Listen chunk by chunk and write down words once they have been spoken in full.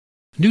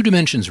New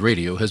Dimensions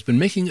Radio has been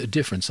making a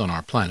difference on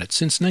our planet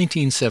since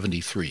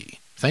 1973,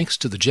 thanks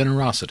to the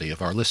generosity of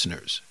our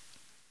listeners.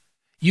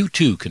 You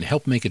too can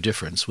help make a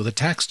difference with a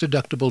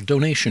tax-deductible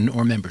donation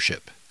or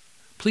membership.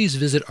 Please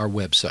visit our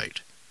website,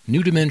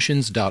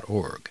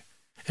 newdimensions.org,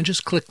 and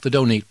just click the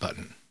Donate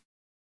button.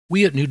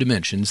 We at New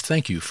Dimensions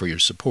thank you for your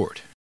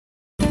support.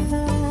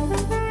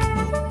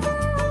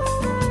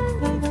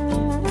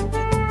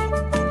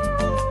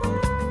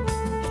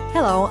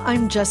 Hello,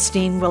 I'm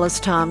Justine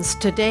Willis-Toms.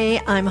 Today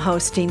I'm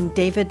hosting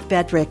David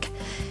Bedrick,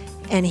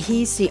 and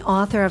he's the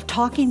author of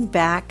Talking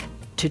Back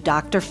to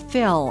Dr.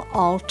 Phil,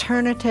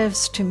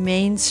 Alternatives to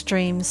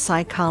Mainstream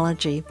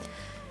Psychology.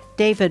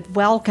 David,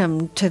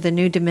 welcome to the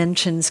New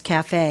Dimensions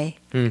Cafe.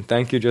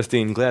 Thank you,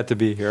 Justine. Glad to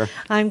be here.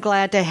 I'm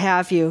glad to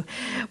have you.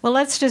 Well,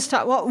 let's just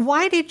talk. Well,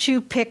 why did you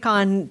pick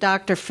on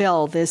Dr.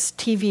 Phil, this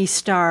TV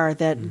star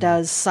that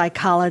does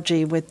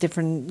psychology with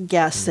different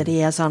guests that he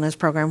has on his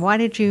program? Why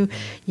did you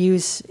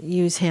use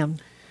him?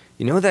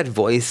 You know that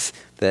voice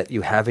that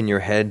you have in your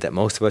head, that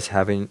most of us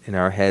have in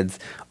our heads?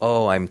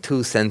 Oh, I'm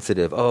too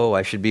sensitive. Oh,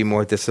 I should be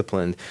more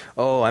disciplined.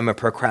 Oh, I'm a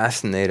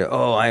procrastinator.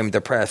 Oh, I'm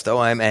depressed. Oh,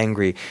 I'm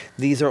angry.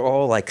 These are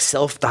all like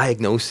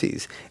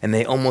self-diagnoses, and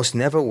they almost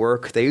never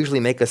work. They usually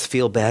make us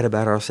feel bad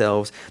about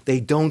ourselves. They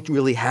don't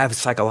really have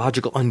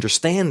psychological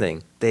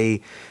understanding.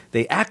 They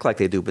act like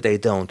they do, but they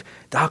don't.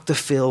 Dr.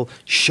 Phil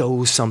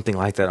shows something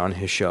like that on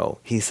his show.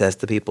 He says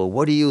to people,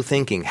 what are you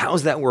thinking?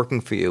 How's that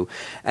working for you?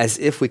 As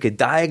if we could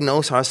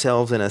diagnose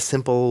ourselves in a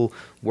simple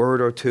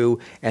word or two,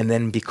 and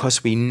then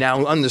because we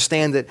now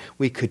understand it,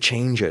 we could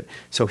change it.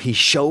 So he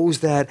shows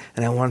that,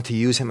 and I wanted to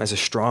use him as a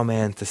straw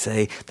man to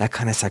say that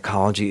kind of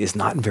psychology is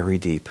not very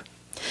deep.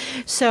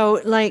 So,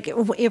 like,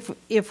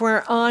 if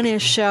we're on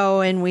his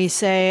show and we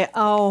say,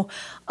 oh,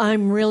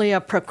 I'm really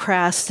a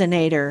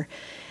procrastinator,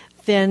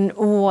 then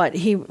what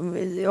he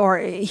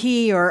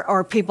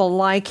or people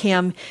like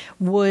him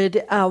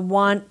would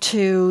want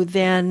to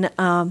then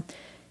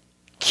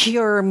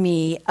cure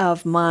me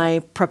of my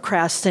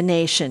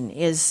procrastination.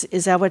 Is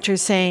that what you're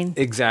saying?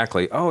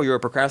 Exactly. Oh, you're a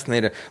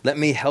procrastinator. Let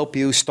me help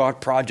you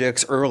start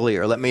projects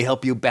earlier. Let me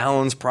help you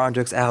balance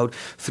projects out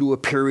through a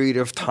period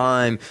of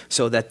time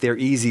so that they're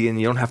easy and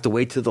you don't have to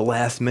wait till the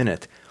last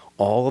minute.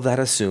 All of that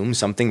assumes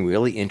something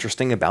really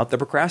interesting about the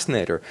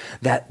procrastinator,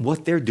 that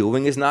what they're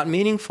doing is not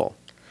meaningful.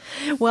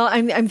 Well,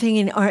 I'm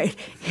thinking, all right,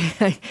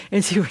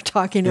 as you were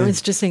talking, I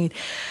was just thinking,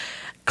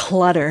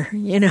 clutter,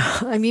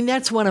 I mean,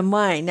 that's one of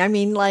mine. I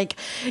mean, like,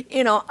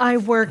 I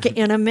work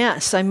in a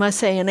mess, I must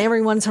say, and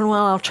every once in a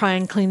while I'll try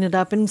and clean it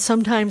up. And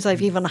sometimes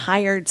I've even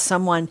hired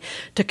someone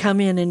to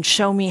come in and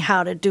show me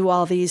how to do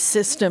all these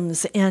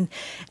systems. And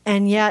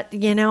yet,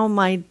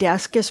 my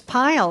desk is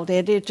piled.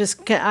 It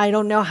just, I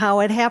don't know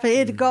how it happened.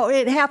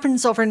 It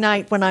happens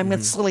overnight when I'm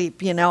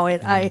asleep,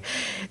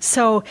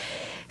 So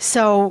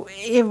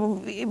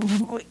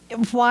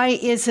why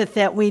is it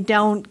that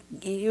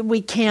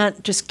we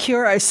can't just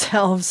cure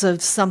ourselves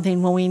of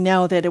something when we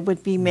know that it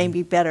would be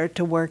maybe better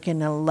to work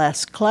in a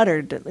less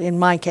cluttered, in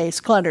my case,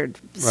 cluttered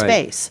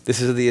space? Right.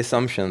 This is the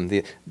assumption.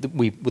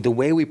 The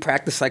way we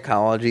practice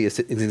psychology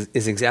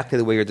is exactly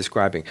the way you're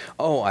describing.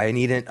 Oh, I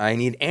need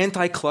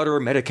anti-clutter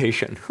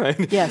medication.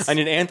 Right? Yes. I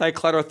need an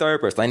anti-clutter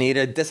therapist. I need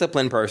a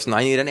disciplined person.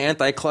 I need an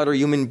anti-clutter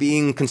human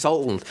being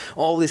consultant.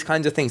 All these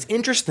kinds of things.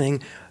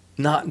 Interesting.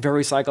 Not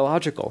very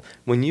psychological.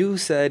 When you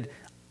said,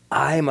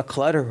 I'm a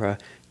clutterer,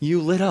 you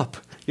lit up.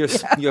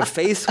 Your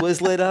face was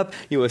lit up.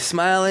 You were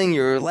smiling.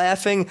 You were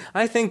laughing.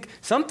 I think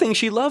something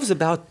she loves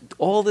about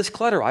all this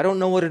clutter. I don't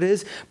know what it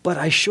is, but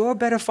I sure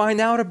better find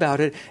out about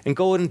it and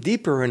go in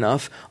deeper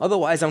enough.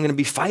 Otherwise, I'm going to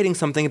be fighting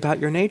something about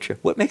your nature.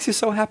 What makes you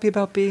so happy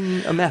about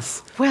being a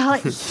mess?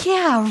 Well,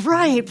 yeah,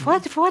 right.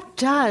 What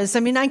does? I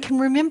mean, I can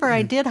remember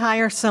I did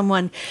hire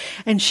someone,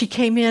 and she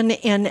came in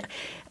and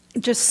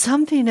just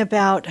something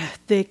about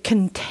the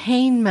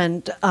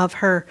containment of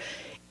her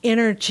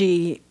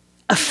energy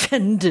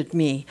offended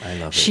me. I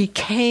love it. She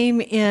came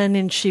in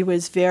and she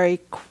was very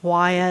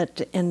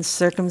quiet and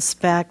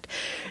circumspect.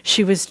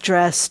 She was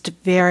dressed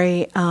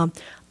very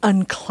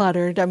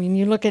uncluttered. I mean,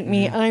 you look at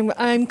me,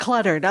 I'm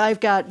cluttered. I've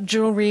got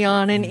jewelry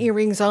on and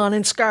earrings on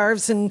and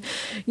scarves and,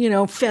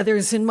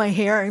 feathers in my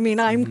hair. I mean,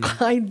 I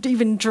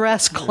even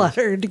dress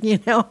cluttered,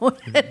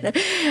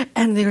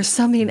 And there's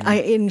something,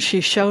 and she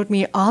showed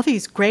me all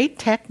these great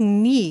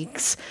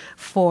techniques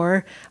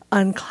for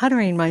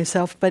uncluttering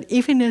myself. But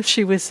even if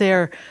she was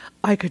there,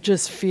 I could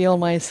just feel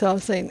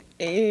myself saying,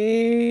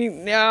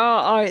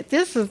 no,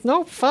 this is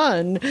no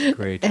fun.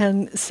 Great.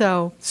 And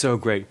so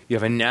great. You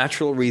have a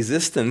natural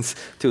resistance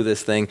to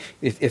this thing.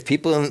 If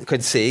people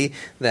could see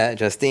that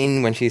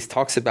Justine, when she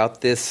talks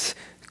about this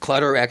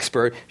clutter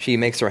expert, she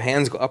makes her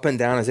hands go up and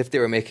down as if they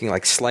were making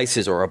like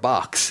slices or a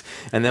box.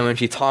 And then when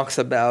she talks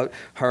about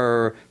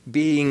her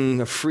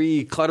being a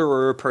free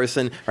clutterer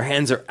person, her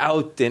hands are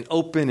out and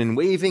open and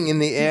waving in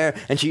the air,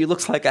 and she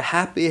looks like a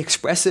happy,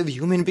 expressive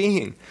human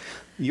being.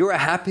 You're a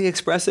happy,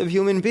 expressive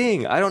human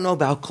being. I don't know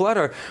about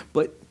clutter,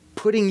 but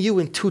putting you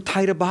in too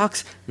tight a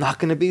box, not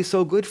going to be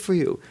so good for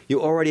you.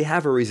 You already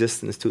have a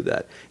resistance to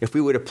that. If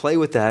we were to play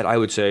with that, I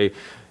would say,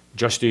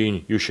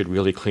 Justine, you should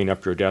really clean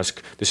up your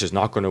desk. This is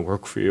not going to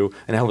work for you.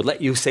 And I would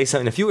let you say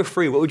something. If you were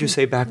free, what would you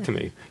say back to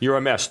me? You're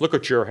a mess. Look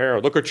at your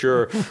hair. Look at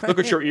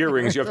your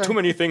earrings. You have too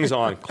many things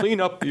on. Clean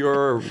up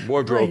your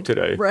wardrobe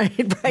today. Right.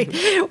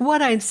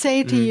 What I'd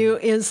say to you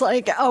is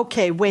like,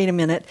 okay, wait a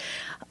minute.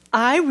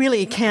 I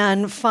really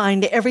can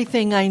find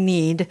everything I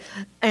need,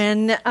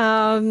 and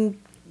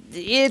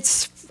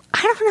it's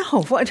I don't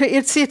know what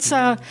it's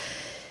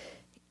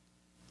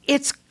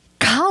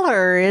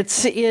color.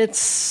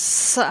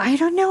 It's I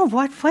don't know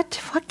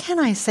what can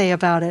I say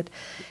about it.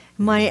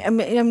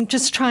 I'm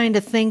just trying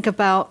to think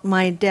about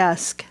my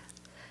desk.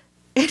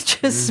 It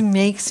just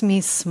makes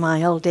me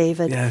smile,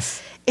 David.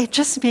 Yes. It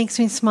just makes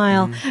me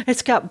smile.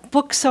 It's got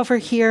books over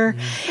here.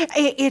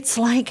 It's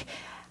like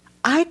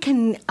I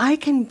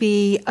can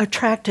be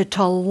attracted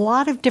to a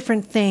lot of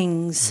different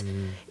things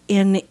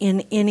in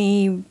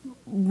any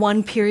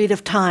one period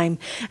of time.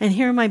 And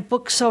here are my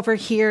books over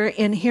here,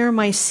 and here are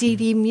my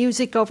CD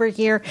music over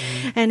here,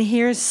 and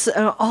here's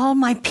all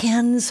my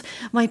pens.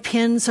 My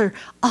pens are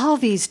all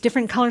these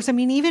different colors. I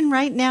mean, even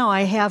right now,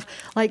 I have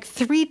like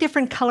 3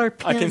 different color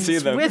pens I can see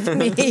them. with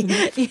me.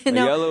 You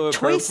know, yellow, a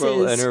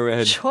purple, and a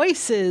red.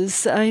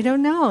 Choices. I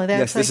don't know.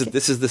 That's Yes,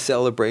 this is the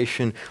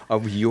celebration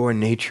of your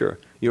nature.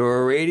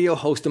 You're a radio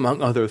host,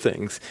 among other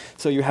things.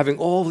 So you're having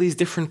all these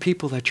different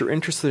people that you're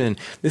interested in.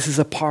 This is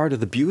a part of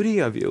the beauty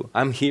of you.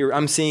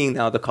 I'm seeing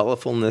now the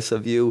colorfulness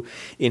of you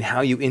in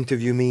how you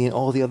interview me and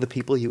all the other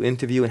people you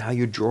interview and how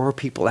you draw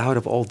people out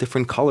of all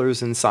different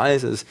colors and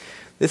sizes.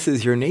 This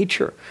is your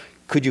nature.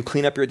 Could you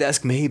clean up your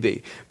desk?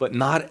 Maybe, but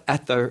not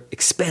at the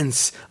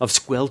expense of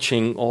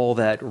squelching all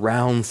that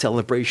round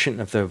celebration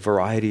of the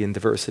variety and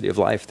diversity of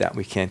life that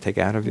we can't take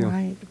out of you.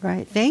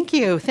 Right. Thank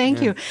you.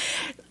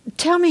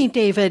 Tell me,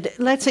 David,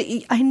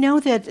 I know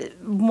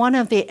that one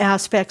of the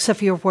aspects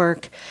of your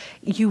work,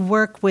 you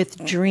work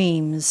with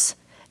dreams.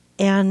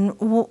 And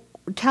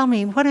tell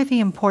me, what are the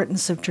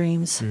importance of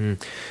dreams?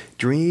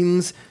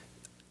 Dreams,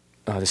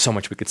 there's so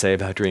much we could say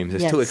about dreams.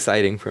 It's too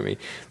exciting for me.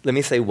 Let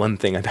me say one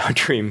thing about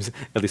dreams,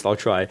 at least I'll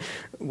try.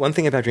 One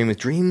thing about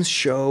dreams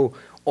show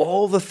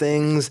all the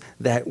things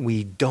that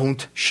we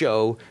don't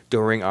show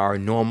during our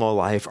normal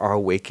life, our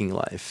waking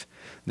life.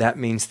 That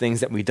means things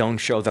that we don't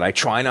show, that I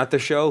try not to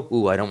show.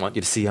 Ooh, I don't want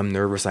you to see I'm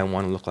nervous. I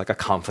want to look like a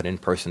confident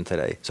person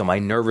today. So my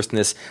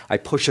nervousness, I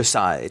push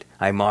aside.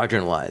 I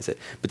marginalize it.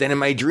 But then in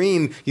my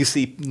dream, you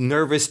see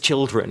nervous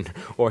children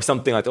or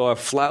something like that, or a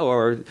flower,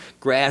 or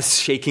grass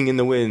shaking in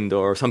the wind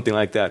or something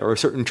like that, or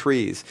certain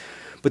trees.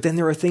 But then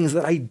there are things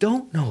that I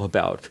don't know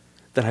about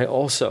that I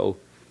also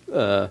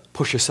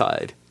push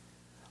aside.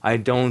 I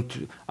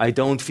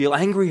don't feel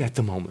angry at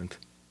the moment.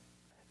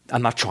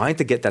 I'm not trying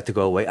to get that to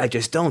go away. I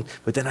just don't.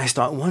 But then I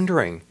start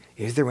wondering,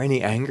 is there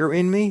any anger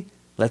in me?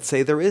 Let's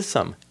say there is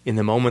some. In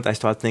the moment, I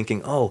start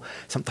thinking, oh,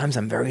 sometimes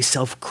I'm very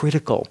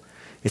self-critical.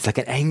 It's like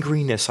an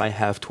angriness I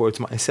have towards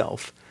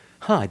myself.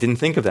 I didn't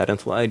think of that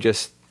until I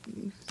just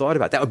thought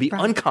about it. That would be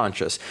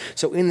unconscious.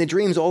 So in the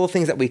dreams, all the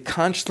things that we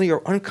consciously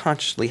or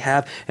unconsciously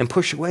have and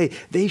push away,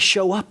 they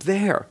show up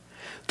there.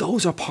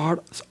 Those are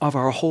parts of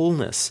our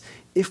wholeness.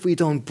 If we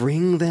don't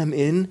bring them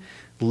in,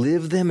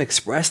 live them,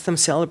 express them,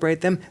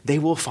 celebrate them, they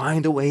will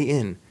find a way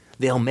in.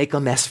 They'll make a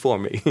mess for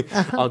me.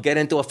 I'll get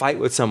into a fight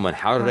with someone.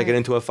 How did I get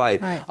into a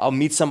fight? I'll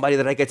meet somebody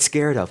that I get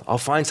scared of. I'll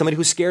find somebody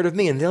who's scared of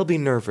me and they'll be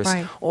nervous.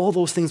 All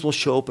those things will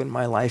show up in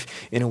my life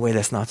in a way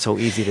that's not so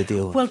easy to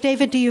deal with. Well,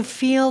 David, do you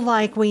feel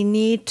like we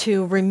need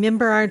to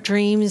remember our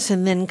dreams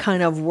and then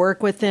kind of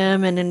work with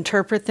them and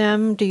interpret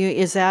them?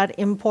 Is that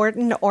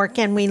important? Or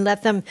can we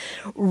let them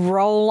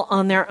roll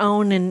on their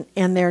own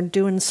and they're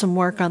doing some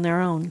work on their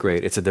own?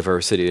 Great. It's a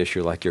diversity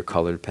issue like your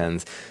colored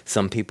pens.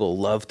 Some people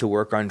love to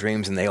work on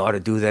dreams and they ought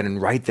to do that and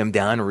write them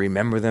down and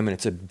remember them, and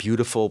it's a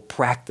beautiful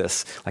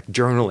practice, like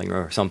journaling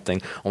or something.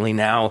 Only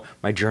now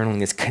my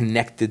journaling is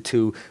connected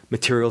to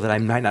material that I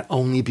might not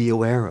only be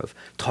aware of.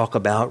 Talk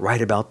about,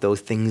 write about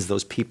those things,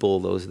 those people,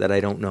 those that I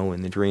don't know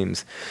in the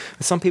dreams.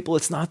 Some people,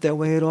 it's not that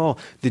way at all.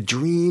 The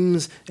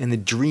dreams and the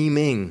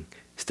dreaming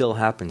still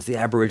happens. The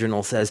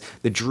Aboriginal says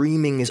the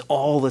dreaming is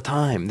all the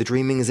time. The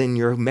dreaming is in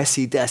your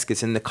messy desk.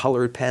 It's in the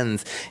colored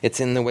pens. It's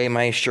in the way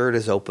my shirt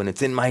is open.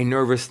 It's in my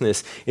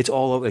nervousness.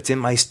 It's in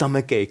my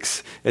stomach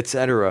aches,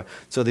 etc.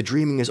 So the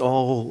dreaming is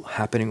all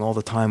happening all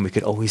the time. We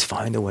could always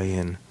find a way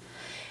in.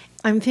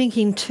 I'm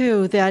thinking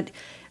too that,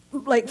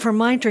 like for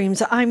my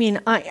dreams, I mean,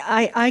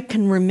 I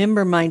can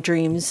remember my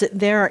dreams.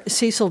 They're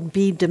Cecil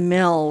B.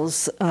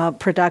 DeMille's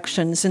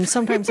productions, and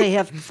sometimes they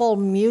have full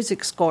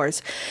music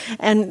scores.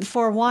 And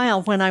for a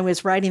while, when I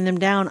was writing them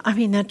down, I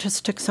mean, that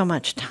just took so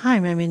much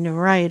time. I mean, to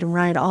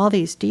write all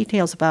these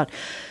details about,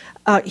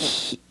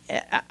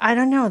 I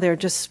don't know, they're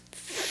just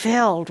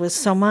filled with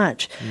so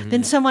much.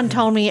 Then someone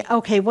told me,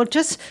 okay, well,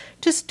 just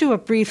do a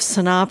brief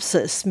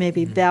synopsis.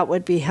 Maybe that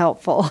would be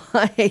helpful.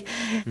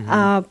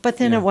 But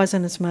then it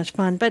wasn't as much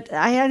fun. But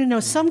I don't know,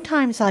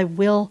 sometimes I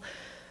will,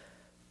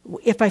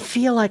 if I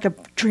feel like a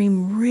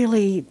dream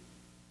really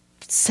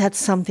said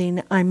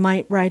something, I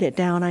might write it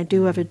down. I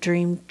do have a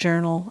dream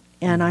journal,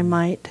 and I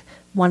might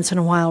once in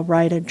a while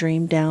write a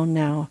dream down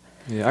now.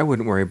 Yeah, I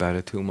wouldn't worry about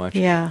it too much.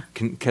 Yeah.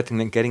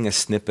 Getting a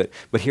snippet.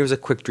 But here's a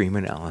quick dream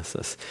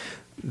analysis.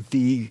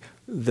 The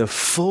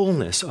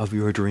fullness of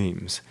your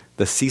dreams,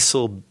 the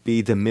Cecil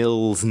B.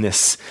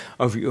 DeMille's-ness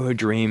of your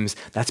dreams,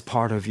 that's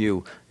part of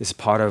you. It's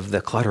part of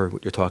the clutter,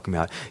 what you're talking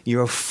about.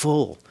 You're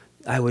full.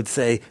 I would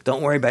say,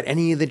 don't worry about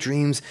any of the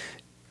dreams.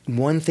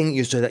 One thing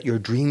that your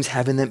dreams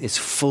have in them is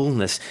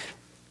fullness.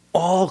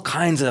 All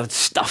kinds of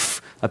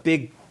stuff. A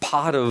big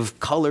pot of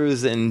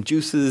colors and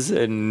juices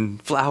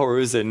and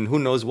flowers and who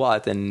knows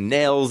what and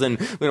nails, and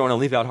we don't want to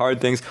leave out hard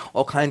things.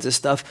 All kinds of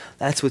stuff.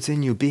 That's what's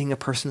in you. Being a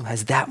person who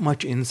has that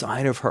much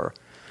inside of her.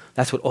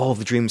 That's what all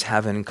the dreams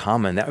have in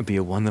common. That would be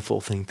a wonderful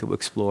thing to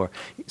explore.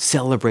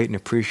 Celebrate and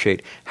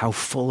appreciate how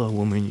full a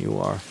woman you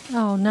are.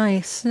 Oh,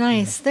 nice.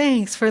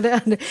 Thanks for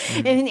that.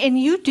 And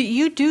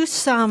you do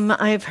some,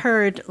 I've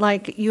heard,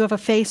 like you have a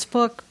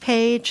Facebook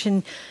page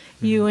and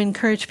you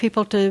encourage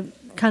people to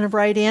kind of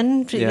write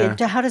in.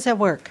 Yeah. How does that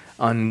work?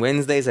 On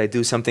Wednesdays, I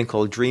do something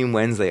called Dream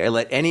Wednesday. I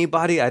let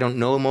anybody, I don't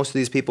know most of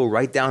these people,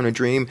 write down a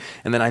dream,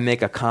 and then I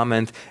make a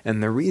comment.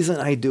 And the reason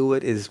I do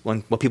it is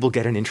people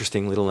get an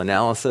interesting little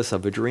analysis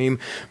of a dream,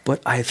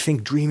 but I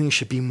think dreaming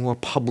should be more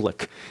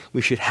public.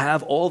 We should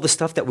have all the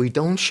stuff that we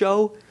don't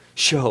show,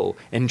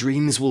 and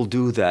dreams will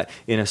do that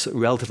in a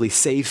relatively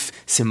safe,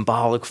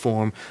 symbolic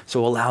form,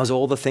 so it allows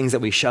all the things that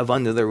we shove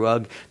under the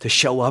rug to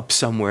show up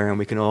somewhere, and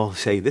we can all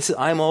say,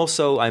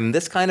 I'm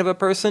this kind of a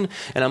person,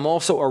 and I'm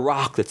also a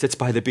rock that sits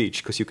by the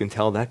beach, because you can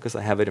tell that because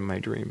I have it in my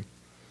dream.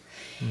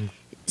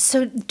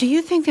 So do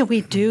you think that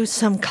we do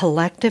some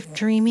collective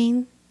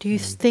dreaming? Do you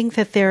think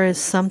that there is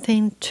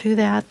something to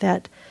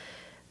that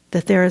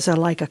there is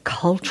a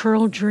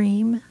cultural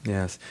dream?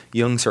 Yes.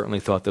 Jung certainly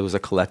thought there was a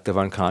collective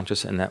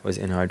unconscious, and that was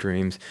in our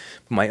dreams.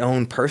 My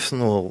own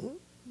personal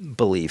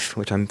belief,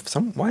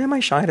 why am I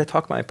shy to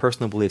talk about my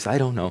personal beliefs? I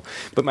don't know.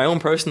 But my own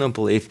personal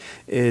belief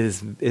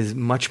is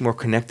much more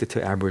connected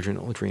to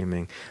Aboriginal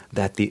dreaming,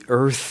 that the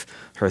earth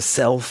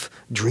herself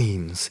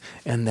dreams,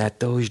 and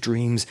that those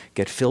dreams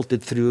get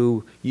filtered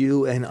through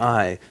you and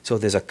I. So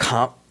there's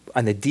on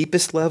the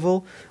deepest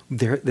level,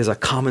 there's a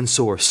common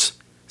source.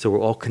 So we're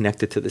all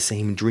connected to the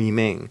same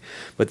dreaming.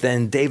 But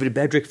then David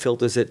Bedrick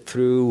filters it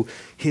through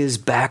his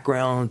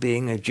background,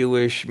 being a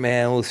Jewish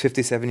male who's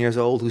 57 years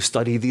old, who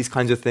studied these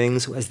kinds of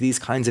things, who has these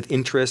kinds of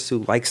interests, who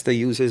likes to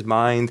use his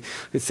mind,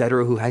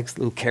 etc.,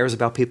 who cares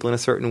about people in a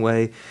certain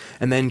way.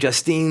 And then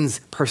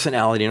Justine's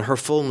personality and her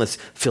fullness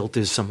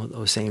filters some of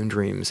those same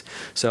dreams.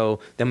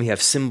 So then we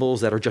have symbols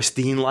that are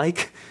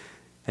Justine-like.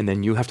 And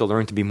then you have to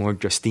learn to be more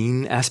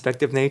Justine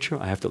aspect of nature.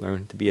 I have to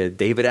learn to be a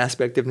David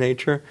aspect of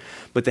nature.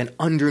 But then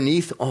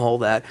underneath all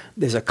that,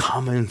 there's a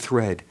common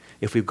thread.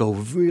 If we go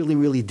really,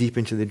 really deep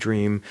into the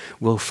dream,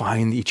 we'll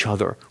find each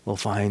other. We'll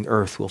find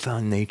Earth. We'll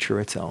find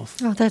nature itself.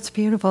 Oh, that's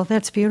beautiful.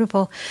 That's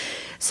beautiful.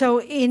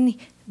 So in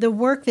the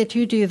work that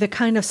you do, the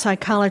kind of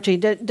psychology,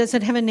 does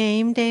it have a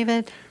name,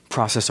 David?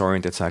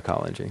 Process-oriented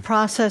psychology.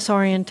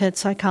 Process-oriented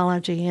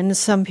psychology. And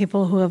some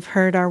people who have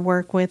heard our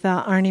work with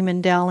Arny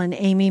Mindell and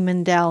Amy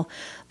Mindell,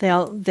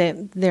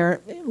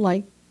 they're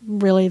like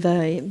really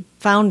the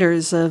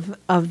founders of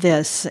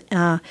this.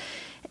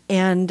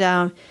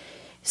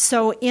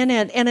 So in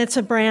it, and it's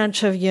a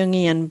branch of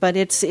Jungian, but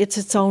it's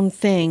its own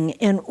thing.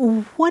 And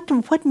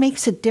what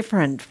makes it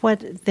different?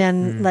 What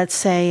than let's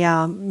say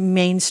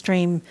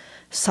mainstream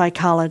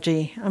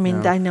psychology? I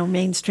mean, I know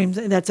mainstream,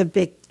 that's a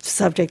big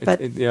subject,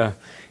 but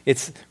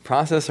it's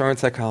process-oriented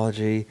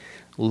psychology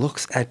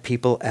looks at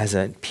people as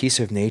a piece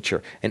of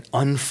nature, an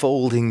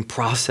unfolding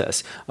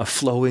process, a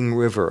flowing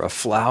river, a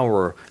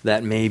flower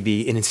that may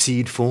be in a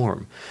seed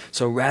form.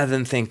 So rather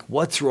than think,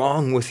 what's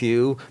wrong with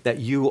you that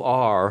you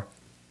are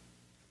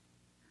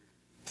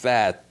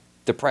fat,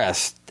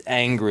 depressed,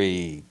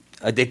 angry,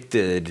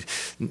 addicted,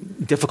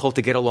 difficult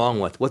to get along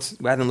with.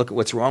 Rather than look at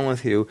what's wrong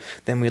with you,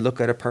 then we look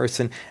at a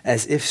person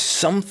as if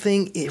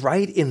something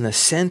right in the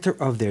center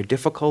of their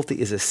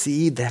difficulty is a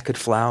seed that could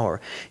flower.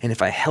 And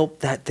if I help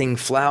that thing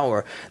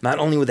flower, not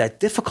only will that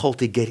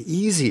difficulty get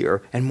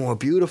easier and more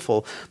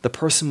beautiful, the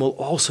person will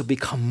also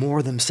become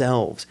more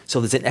themselves.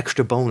 So there's an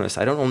extra bonus.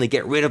 I don't only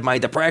get rid of my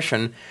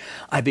depression,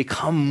 I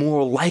become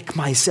more like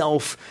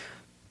myself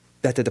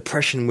that the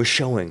depression was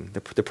showing.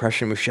 The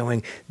depression was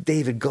showing,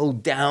 David, go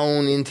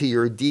down into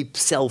your deep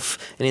self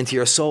and into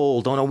your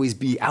soul. Don't always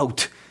be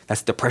out.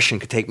 That's depression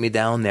could take me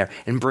down there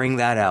and bring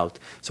that out.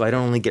 So I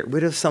don't only get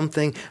rid of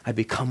something, I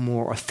become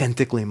more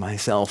authentically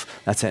myself.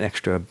 That's an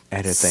extra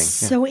added thing.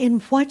 So in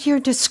what you're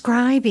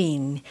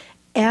describing,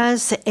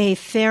 as a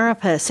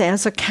therapist,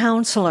 as a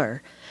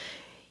counselor,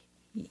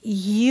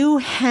 you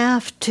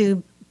have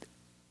to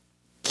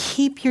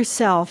keep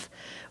yourself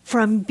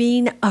from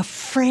being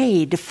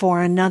afraid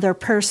for another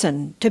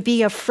person, to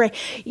be afraid.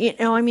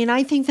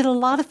 I think that a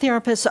lot of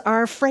therapists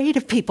are afraid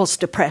of people's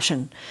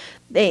depression.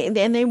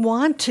 They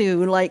want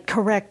to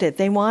correct it.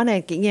 They want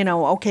to,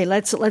 okay,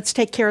 let's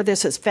take care of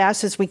this as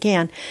fast as we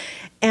can.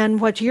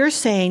 And what you're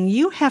saying,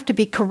 you have to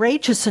be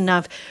courageous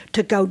enough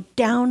to go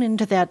down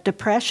into that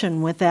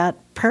depression with that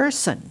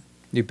person.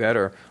 You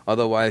better.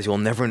 Otherwise, you'll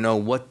never know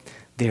what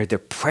their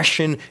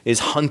depression is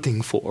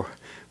hunting for.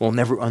 will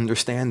never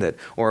understand it.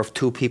 Or if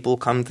two people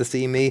come to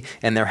see me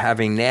and they're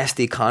having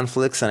nasty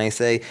conflicts, and I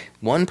say,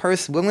 one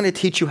person, we're going to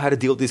teach you how to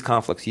deal with these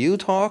conflicts. You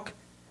talk,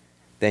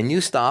 then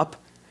you stop,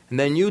 and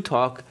then you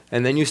talk,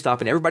 and then you stop,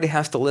 and everybody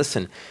has to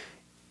listen.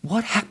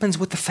 What happens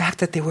with the fact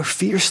that they were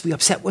fiercely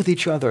upset with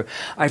each other?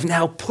 I've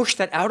now pushed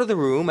that out of the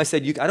room. I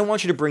said, I don't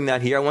want you to bring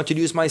that here. I want you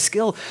to use my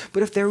skill.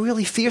 But if they're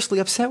really fiercely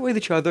upset with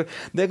each other,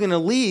 they're going to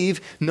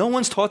leave. No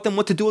one's taught them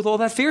what to do with all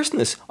that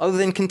fierceness other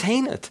than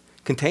contain it.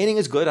 Containing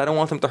is good. I don't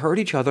want them to hurt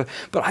each other.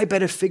 But I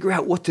better figure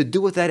out what to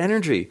do with that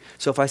energy.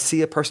 So if I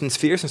see a person's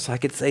fierceness, I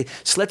could say,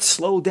 let's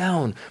slow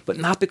down. But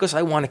not because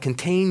I want to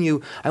contain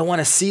you. I want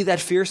to see that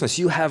fierceness.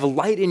 You have a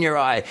light in your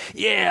eye.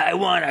 Yeah, I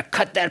want to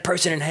cut that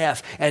person in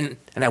half. And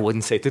I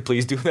wouldn't say to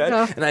please do that.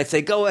 No. And I'd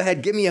say, go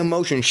ahead, give me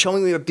emotion. Show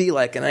me what it would be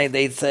like. And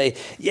they'd say,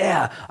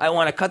 yeah, I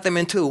want to cut them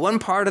in two. One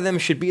part of them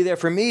should be there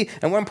for me,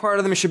 and one part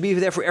of them should be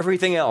there for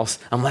everything else.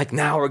 I'm like,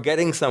 now we're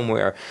getting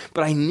somewhere.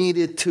 But I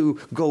needed to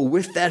go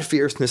with that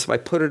fierceness. If I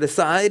put it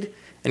aside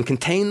and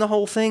contain the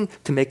whole thing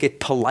to make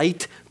it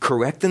polite,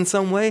 correct in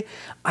some way,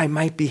 I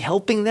might be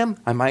helping them.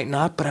 I might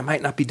not, but I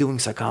might not be doing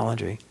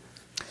psychology.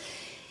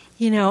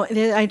 You know,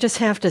 I just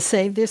have to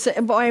say this.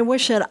 Boy, I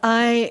wish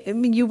that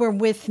you were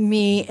with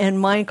me and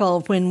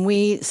Michael when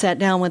we sat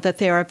down with a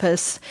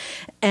therapist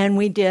and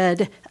we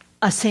did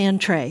a sand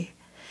tray.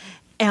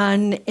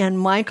 And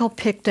Michael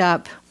picked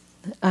up,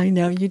 I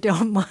know you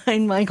don't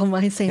mind, Michael,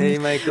 my saying Hey,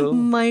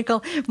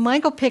 Michael.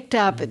 Michael picked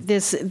up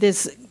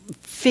this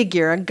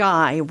figure, a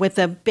guy with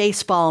a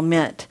baseball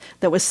mitt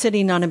that was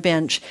sitting on a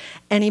bench.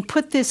 And he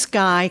put this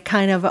guy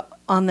kind of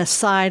on the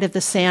side of the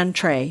sand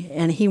tray,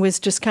 and he was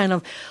just kind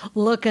of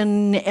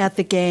looking at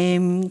the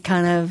game,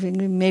 kind of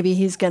maybe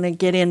he's going to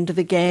get into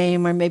the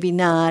game or maybe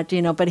not,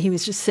 but he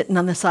was just sitting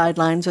on the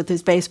sidelines with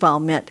his baseball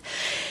mitt.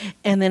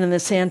 And then in the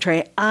sand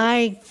tray,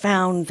 I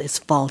found this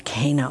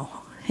volcano.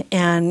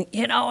 And,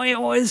 it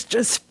was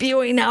just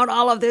spewing out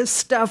all of this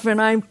stuff, and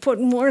I put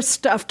more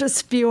stuff to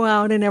spew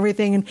out and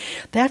everything. And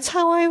that's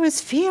how I was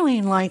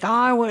feeling, like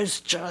I was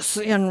just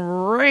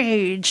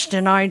enraged,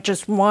 and I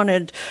just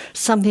wanted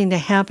something to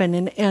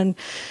happen.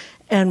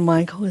 And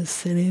Michael was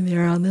sitting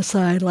there on the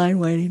sideline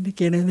waiting to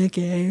get in the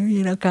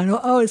game, kind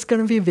of, it's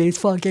going to be a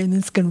baseball game.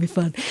 It's going to be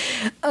fun.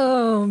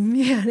 Oh,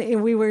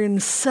 man, we were in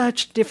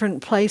such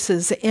different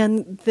places.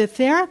 And the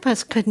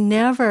therapist could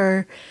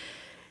never...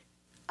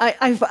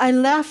 I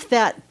left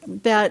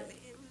that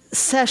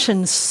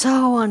session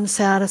so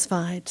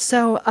unsatisfied.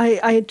 So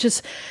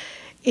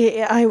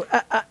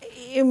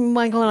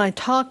Michael and I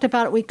talked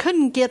about it. We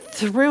couldn't get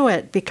through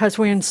it because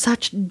we're in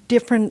such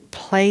different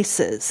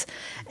places.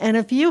 And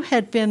if you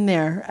had been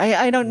there,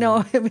 I don't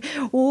know,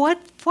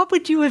 what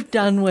would you have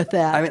done with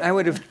that? I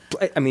would have,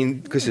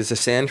 because it's a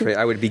sand tray,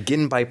 I would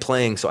begin by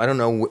playing, so I don't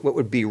know what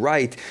would be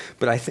right,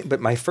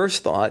 but my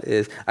first thought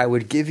is I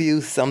would give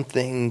you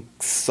something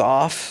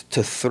soft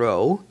to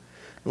throw,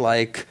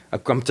 like a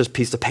grumpus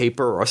piece of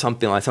paper or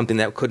something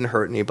that couldn't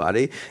hurt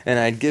anybody, and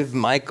I'd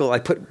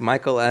put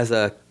Michael as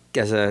a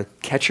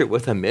catcher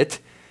with a mitt,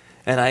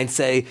 and I'd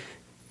say,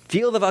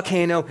 feel the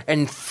volcano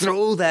and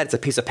throw that. It's a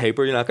piece of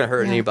paper. You're not going to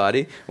hurt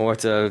anybody. Or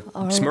it's a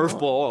Smurf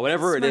ball or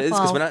whatever it is.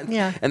 Ball.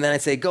 And then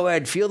I'd say, go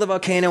ahead, feel the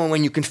volcano. And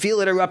when you can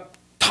feel it erupt,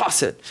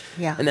 toss it.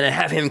 Yeah. And then I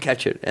have him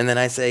catch it. And then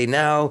I say,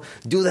 now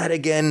do that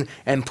again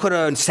and put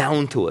a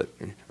sound to it.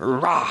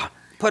 Rah!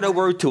 Put a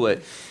word to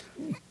it.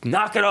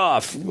 Knock it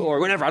off, or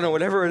whatever, I don't know,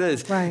 whatever it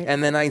is. Right.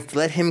 And then I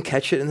let him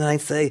catch it, and then I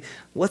say,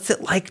 what's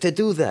it like to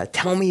do that?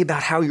 Tell me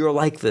about how you're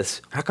like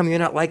this. How come you're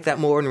not like that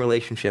more in a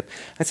relationship?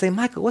 I'd say,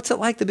 Michael, what's it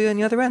like to be on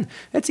the other end?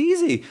 It's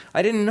easy.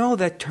 I didn't know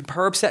that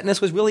her upsetness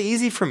was really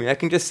easy for me. I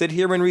can just sit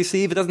here and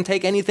receive. It doesn't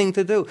take anything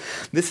to do.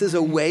 This is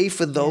a way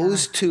for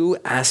those two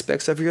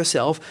aspects of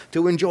yourself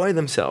to enjoy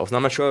themselves. And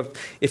I'm not sure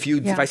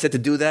if I said to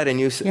do that and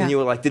you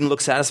were like, didn't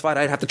look satisfied,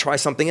 I'd have to try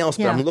something else.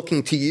 But I'm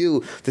looking to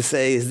you to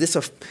say, is this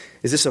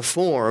a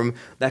form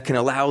that can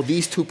allow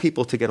these two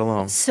people to get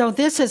along? So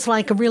this is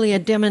like really a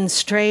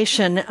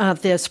demonstration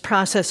of this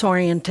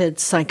process-oriented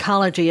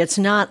psychology. It's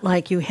not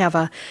like you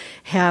have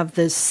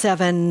the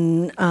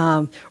 7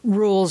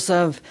 rules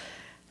of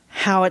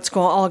how it's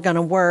all going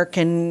to work,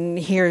 and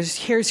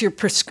here's your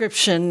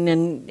prescription,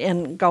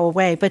 and go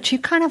away. But you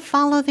kind of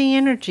follow the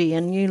energy,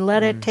 and you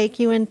let it take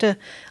you into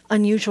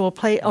unusual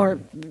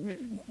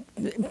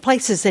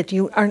places that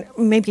you are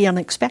maybe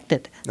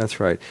unexpected. That's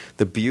right.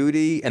 The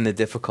beauty and the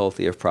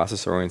difficulty of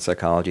process-oriented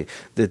psychology.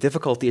 The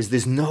difficulty is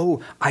there's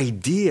no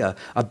idea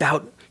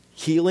about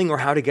healing or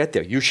how to get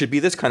there. You should be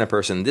this kind of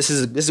person. This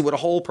is what a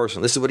whole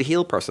person, this is what a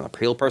healed person. A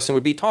healed person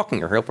would be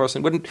talking, or a healed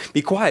person wouldn't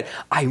be quiet.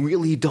 I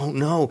really don't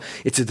know.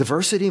 It's a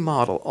diversity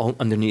model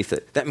underneath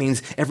it. That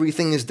means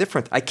everything is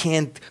different. I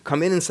can't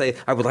come in and say,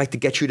 I would like to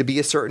get you to be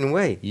a certain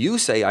way. You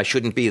say I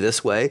shouldn't be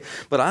this way,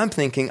 but I'm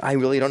thinking, I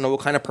really don't know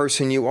what kind of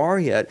person you are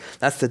yet.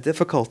 That's the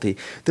difficulty.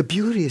 The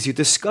beauty is you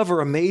discover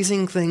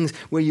amazing things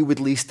where you would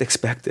least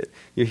expect it.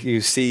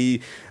 You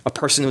see a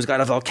person who's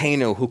got a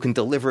volcano who can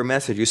deliver a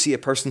message. You see a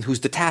person who's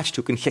detached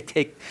who can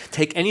take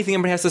anything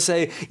anybody has to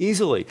say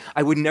easily.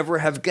 I would never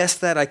have guessed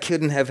that. I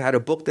couldn't have had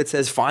a book that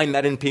says find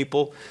that in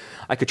people.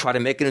 I could try to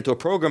make it into a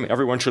program.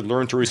 Everyone should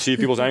learn to receive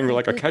people's anger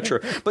like a catcher.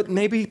 But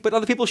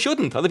other people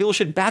shouldn't. Other people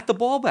should bat the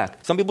ball back.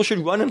 Some people should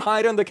run and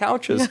hide under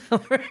couches.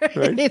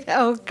 Right?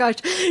 Oh, gosh.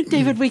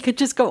 David, we could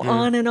just go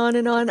on and on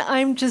and on.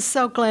 I'm just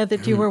so glad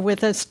that you were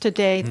with us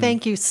today.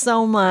 Thank you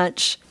so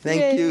much.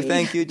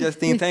 Thank you,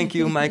 Justine. Thank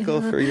you,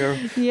 Michael, for your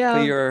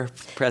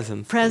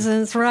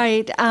presence.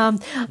 Right.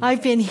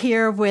 I've been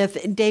here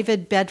with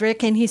David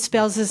Bedrick, and he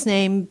spells his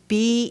name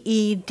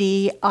Bedrick,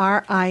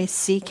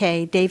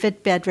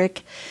 David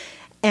Bedrick.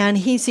 And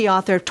he's the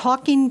author of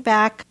Talking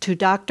Back to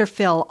Dr.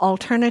 Phil,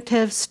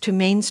 Alternatives to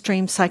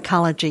Mainstream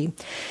Psychology.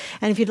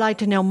 And if you'd like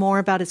to know more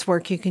about his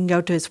work, you can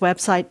go to his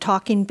website,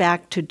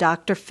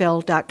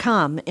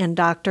 talkingbacktodrphil.com. And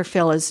Dr.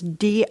 Phil is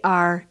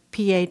DRPHIL,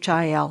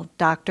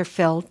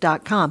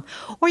 drphil.com.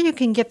 Or you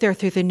can get there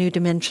through the New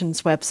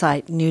Dimensions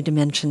website,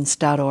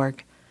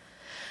 newdimensions.org.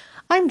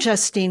 I'm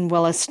Justine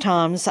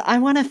Willis-Toms. I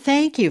want to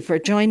thank you for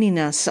joining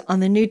us on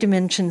the New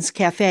Dimensions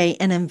Cafe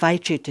and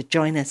invite you to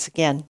join us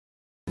again.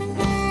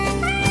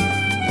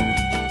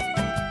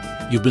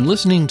 You've been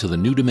listening to the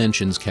New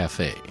Dimensions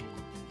Cafe.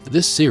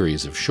 This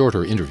series of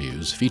shorter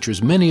interviews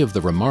features many of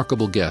the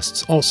remarkable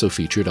guests also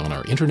featured on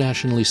our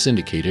internationally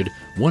syndicated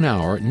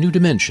one-hour New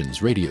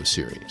Dimensions radio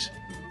series.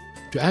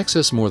 To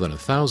access more than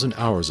 1,000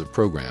 hours of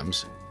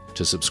programs,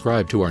 to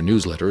subscribe to our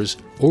newsletters,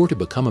 or to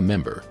become a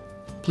member,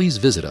 please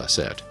visit us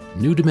at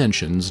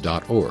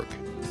newdimensions.org.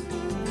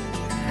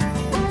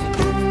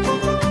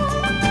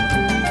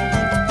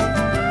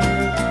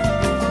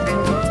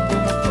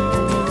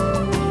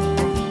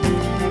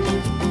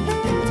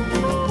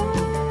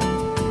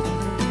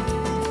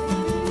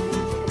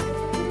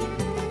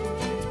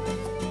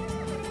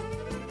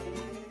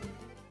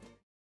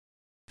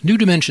 New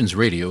Dimensions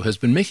Radio has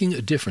been making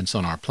a difference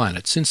on our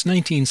planet since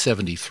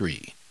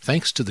 1973,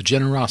 thanks to the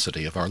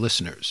generosity of our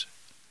listeners.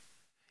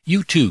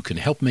 You too can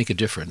help make a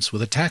difference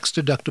with a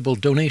tax-deductible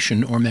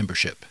donation or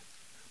membership.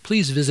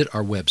 Please visit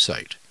our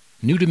website,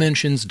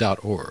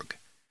 newdimensions.org,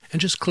 and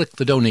just click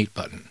the Donate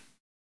button.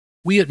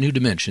 We at New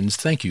Dimensions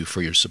thank you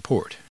for your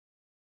support